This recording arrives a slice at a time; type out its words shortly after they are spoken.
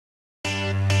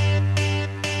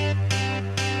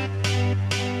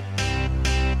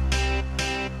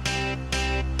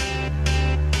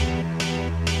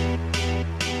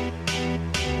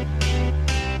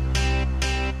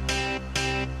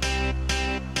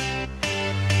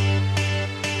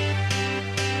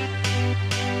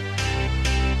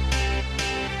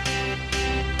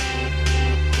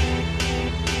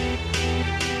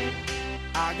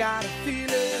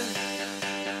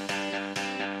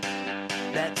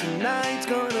Tonight's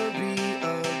gonna be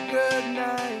a good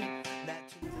night.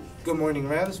 Good morning,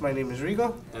 Rams. My name is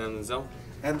Rigo. And I'm Zel.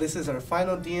 And this is our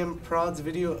final DMProds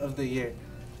video of the year.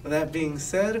 With that being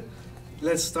said,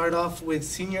 let's start off with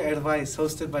Senior Advice,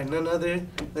 hosted by none other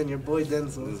than your boy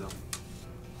Denzel.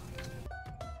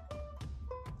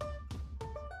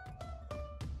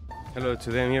 Hello,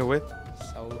 today I'm here with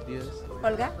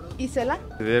Olga, Isela.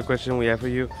 the question we have for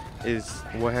you is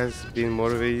what has been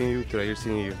motivating you throughout your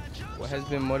senior year? What has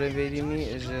been motivating me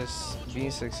is just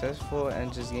being successful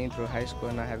and just getting through high school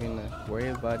and not having to worry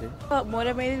about it. What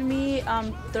motivated me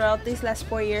throughout these last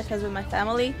 4 years has been my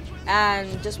family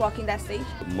and just walking that stage.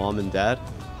 Mom and dad,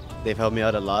 they've helped me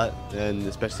out a lot, and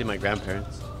especially my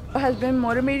grandparents. What has been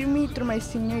motivating me through my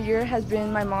senior year has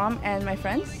been my mom and my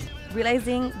friends.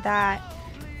 Realizing that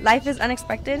life is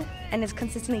unexpected and it's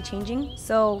consistently changing,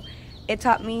 so it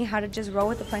taught me how to just roll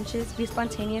with the punches, be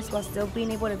spontaneous while still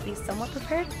being able to be somewhat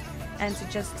prepared and to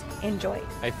just enjoy.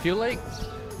 I feel like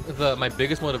my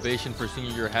biggest motivation for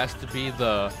senior year has to be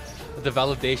the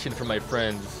validation from my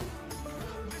friends,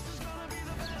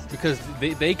 because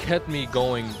they kept me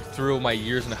going through my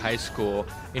years in high school.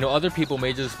 You know, other people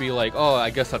may just be like, oh, I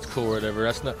guess that's cool or whatever.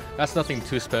 That's nothing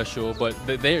too special. But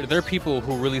they're people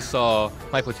who really saw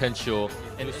my potential.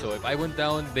 And so if I went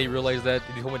down, they realized that.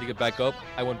 If they told me to get back up,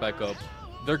 I went back up.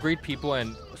 They're great people,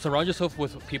 and surround yourself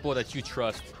with people that you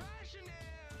trust.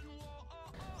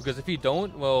 Because if you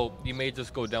don't, well, you may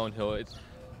just go downhill.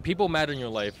 People matter in your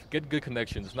life. Get good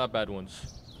connections, not bad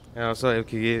ones. And also,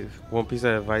 if you give one piece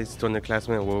of advice to an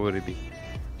underclassman, what would it be?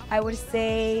 I would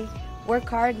say work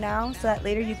hard now so that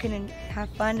later you can have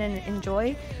fun and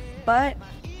enjoy, but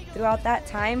throughout that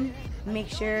time, make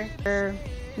sure you're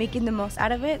making the most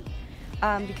out of it,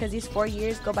 because these 4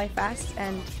 years go by fast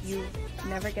and you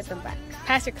never get them back.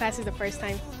 Pass your classes the first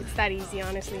time. It's that easy,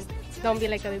 honestly. Don't be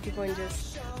like other people and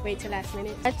just wait till last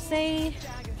minute. I'd say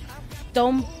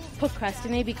don't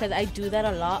procrastinate, because I do that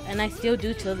a lot and I still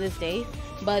do till this day,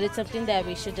 but it's something that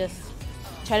we should just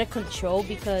try to control,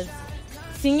 because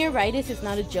senioritis is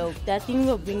not a joke. That thing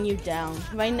will bring you down.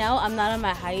 Right now I'm not on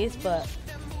my highest, but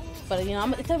you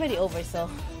know, it's already over, so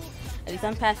at least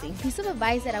I'm passing. Piece of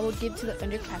advice that I would give to the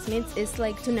underclassmates is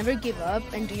like to never give up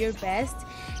and do your best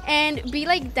and be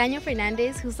like Daniel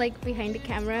Fernandez, who's like behind the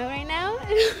camera right now.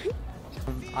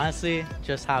 Honestly,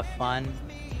 just have fun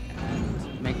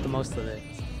and make the most of it.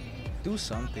 Do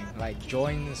something, like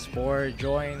join the sport,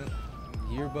 join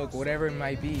yearbook, whatever it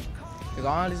might be. Because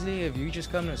honestly, if you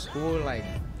just come to school, like,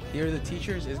 hear the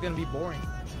teachers, it's gonna be boring.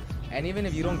 And even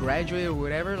if you don't graduate or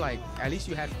whatever, like, at least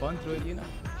you had fun through it, you know?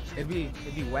 It'd be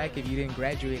whack if you didn't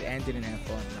graduate and didn't have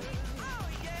fun.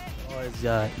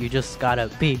 Or you just gotta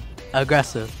be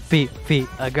aggressive, be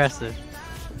aggressive.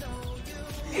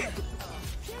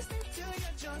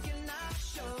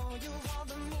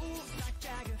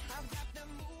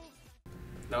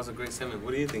 That was a great segment.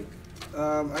 What do you think?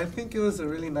 I think it was a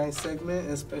really nice segment,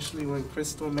 especially when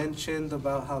Crystal mentioned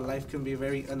about how life can be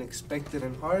very unexpected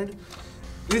and hard.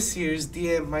 This year's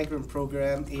DM migrant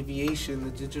program, Aviation,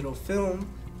 the digital film,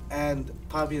 and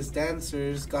Pavia's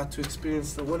dancers got to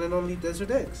experience the one and only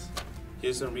Desert X.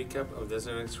 Here's a recap of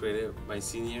Desert X created by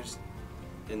seniors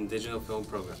in digital film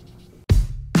program.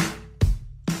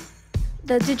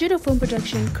 The digital film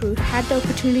production crew had the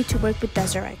opportunity to work with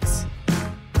Desert X.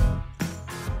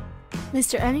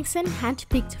 Mr. Ellingson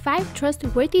handpicked 5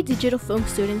 trustworthy digital film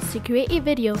students to create a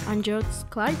video on George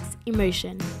Clark's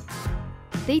immersion.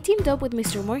 They teamed up with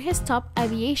Mr. Moorehead's top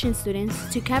aviation students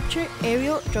to capture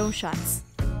aerial drone shots.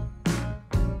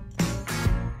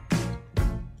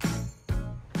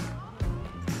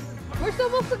 We're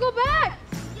supposed to go back!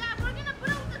 Yeah, we're gonna put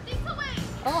all the things away!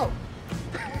 Oh.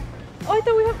 Oh, I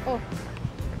thought we have... Oh.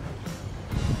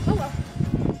 Oh well.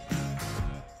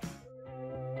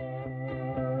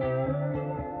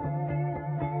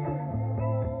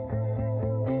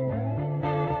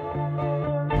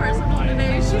 Personal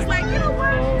today. She's like, you know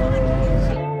what?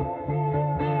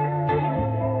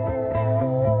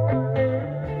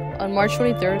 On March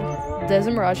 23rd,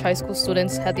 Desert Mirage High School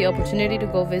students had the opportunity to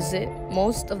go visit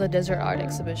most of the desert art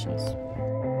exhibitions.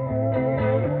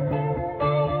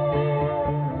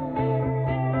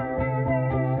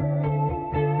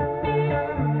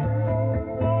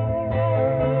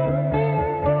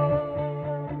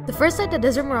 The first site that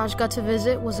Desert Mirage got to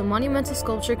visit was a monumental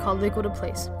sculpture called Liquid of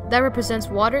Place that represents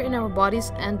water in our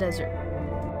bodies and desert.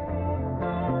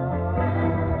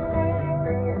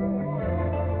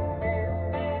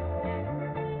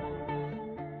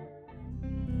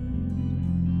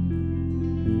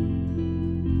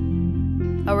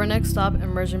 Our our next stop,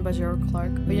 Immersion by Gerald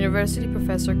Clark, a university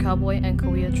professor, cowboy, and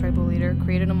Cahuilla tribal leader,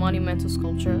 created a monumental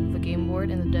sculpture of a game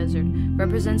board in the desert,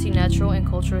 representing natural and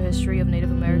cultural history of Native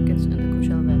Americans in the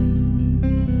Coachella Valley.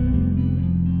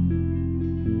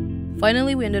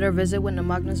 Finally, we ended our visit with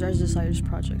Namagnazar's Desires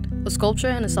project, a sculpture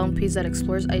and a sound piece that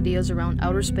explores ideas around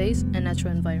outer space and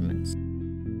natural environments.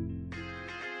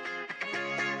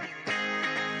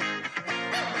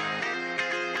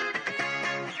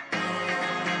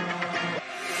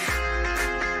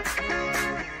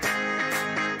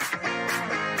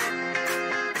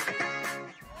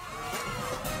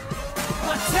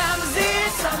 What time is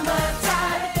it?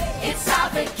 Summertime. It's our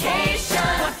vacation.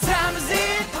 What time is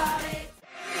it? Party.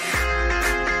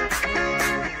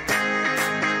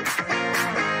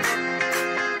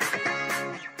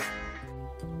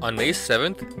 On May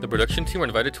 7th, the production team were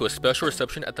invited to a special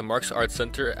reception at the Marx Arts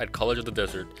Center at College of the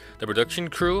Desert. The production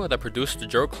crew that produced the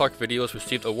Gerald Clark videos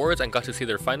received awards and got to see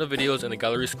their final videos in the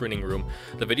gallery screening room.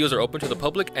 The videos are open to the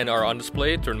public and are on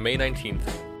display through May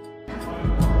 19th.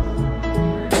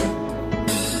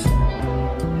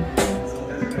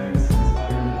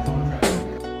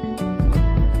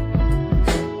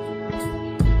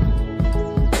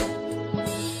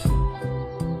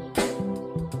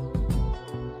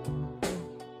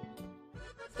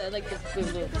 I like the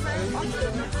blue.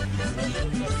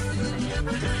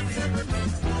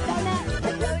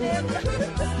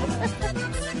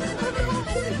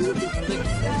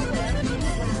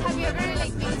 Have you ever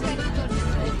like been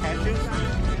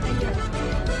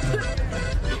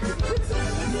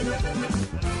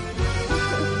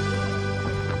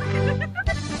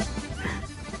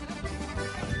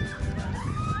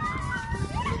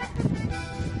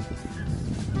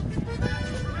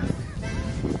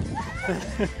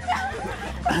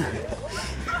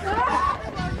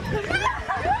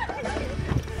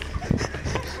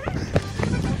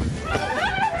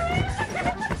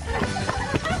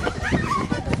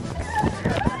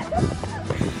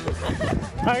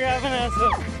I got Vanessa.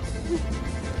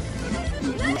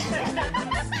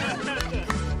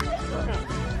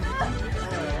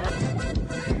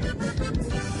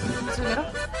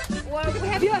 Well, we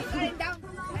have to find down.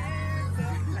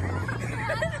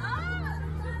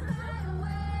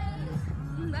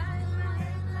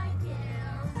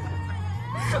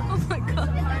 Oh my god.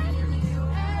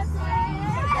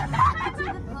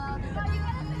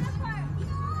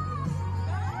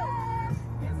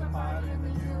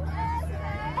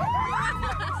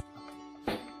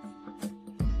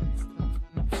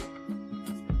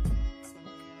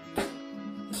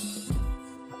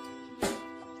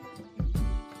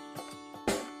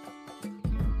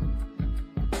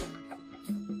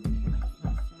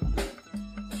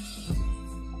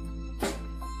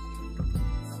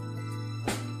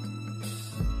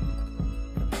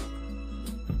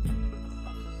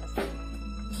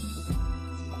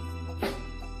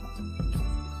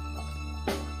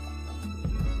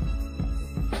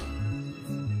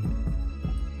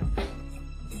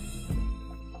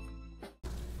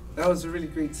 That was a really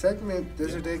great segment.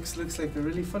 Desert X looks like a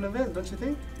really fun event, don't you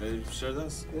think? It sure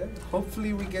does. Yeah.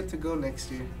 Hopefully we get to go next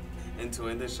year. And to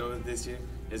end the show this year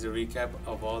is a recap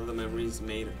of all the memories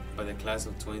made by the class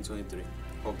of 2023.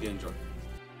 Hope you enjoy.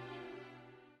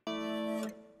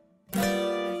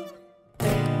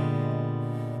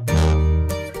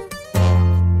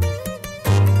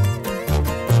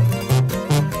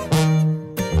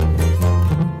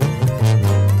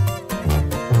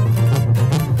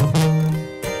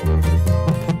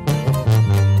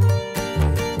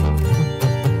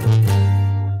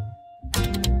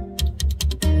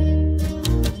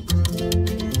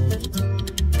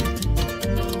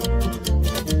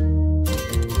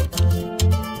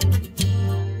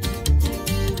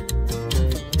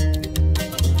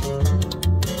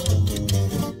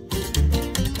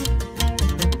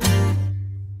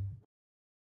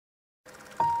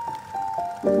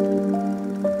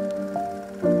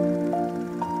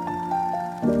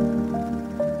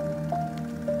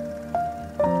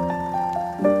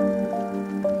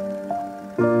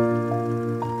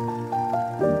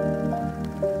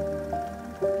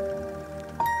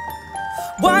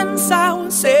 Once I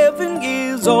was 7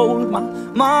 years old, my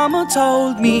mama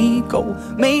told me, go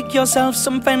make yourself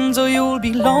some friends or you'll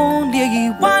be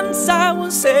lonely. Once I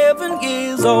was 7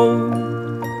 years old.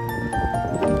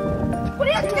 What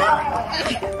are you doing?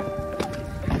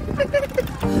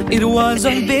 It was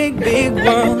a big, big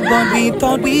world, but we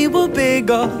thought we were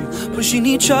bigger, pushing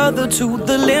each other to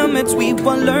the limits. We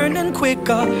were learning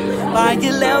quicker. By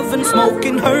 11,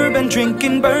 smoking herb and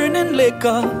drinking burning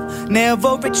liquor.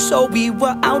 Never rich, so we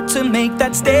were out to make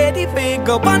that steady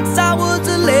figure. Once I was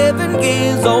 11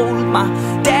 years old, my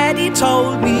daddy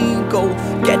told me, go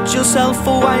get yourself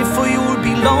a wife or you'll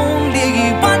be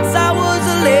lonely. Once I was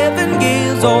 11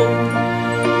 years old.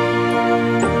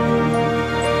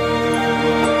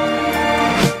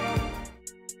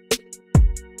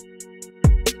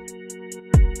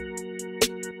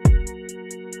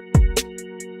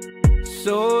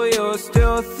 So you're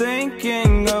still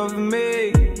thinking of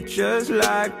me, just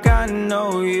like I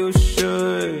know you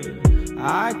should.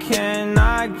 I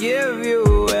cannot give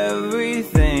you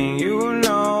everything, you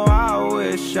know I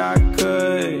wish I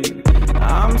could.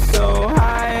 I'm so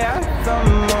high at the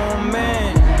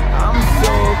moment, I'm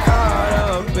so caught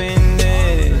up in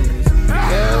this.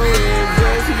 Yeah, we're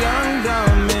just young,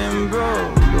 dumb and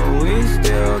broke, but we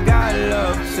still got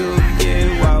love to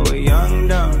give while we're young,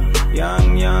 dumb.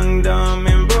 Young, dumb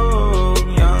and broke.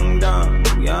 Young, dumb,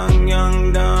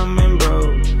 dumb and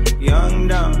broke. Young,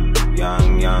 dumb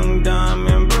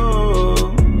and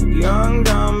broke. Young,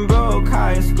 dumb, broke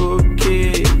high school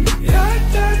kid.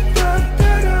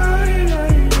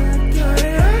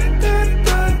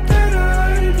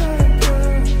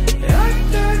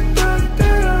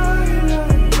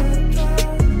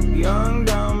 Young,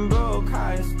 dumb, broke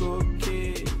high school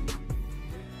kid.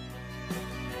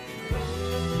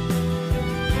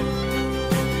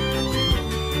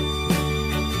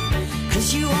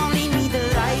 Cause you only need the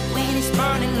light when it's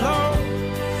burning low.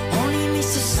 Only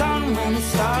miss the sun when it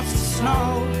starts to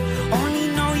snow. Only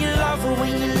know you love her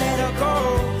when you let her go.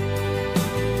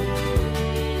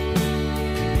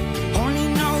 Only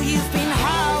know you've been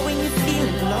high when you're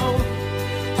feeling low.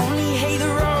 Only hate the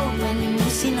road when you're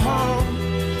missing home.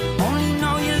 Only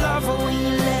know you love her when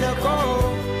you let her go.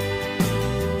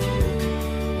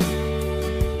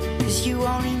 Cause you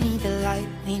only need the light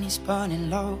when it's burning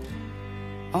low.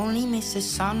 Only miss the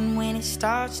sun when it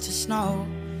starts to snow.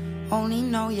 Only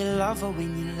know you love her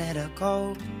when you let her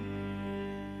go.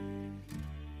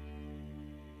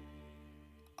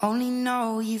 Only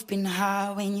know you've been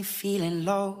high when you're feeling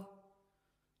low.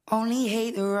 Only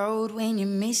hate the road when you're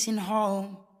missing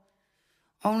home.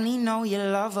 Only know you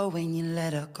love her when you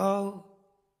let her go.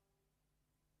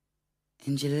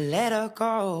 And you let her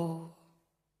go.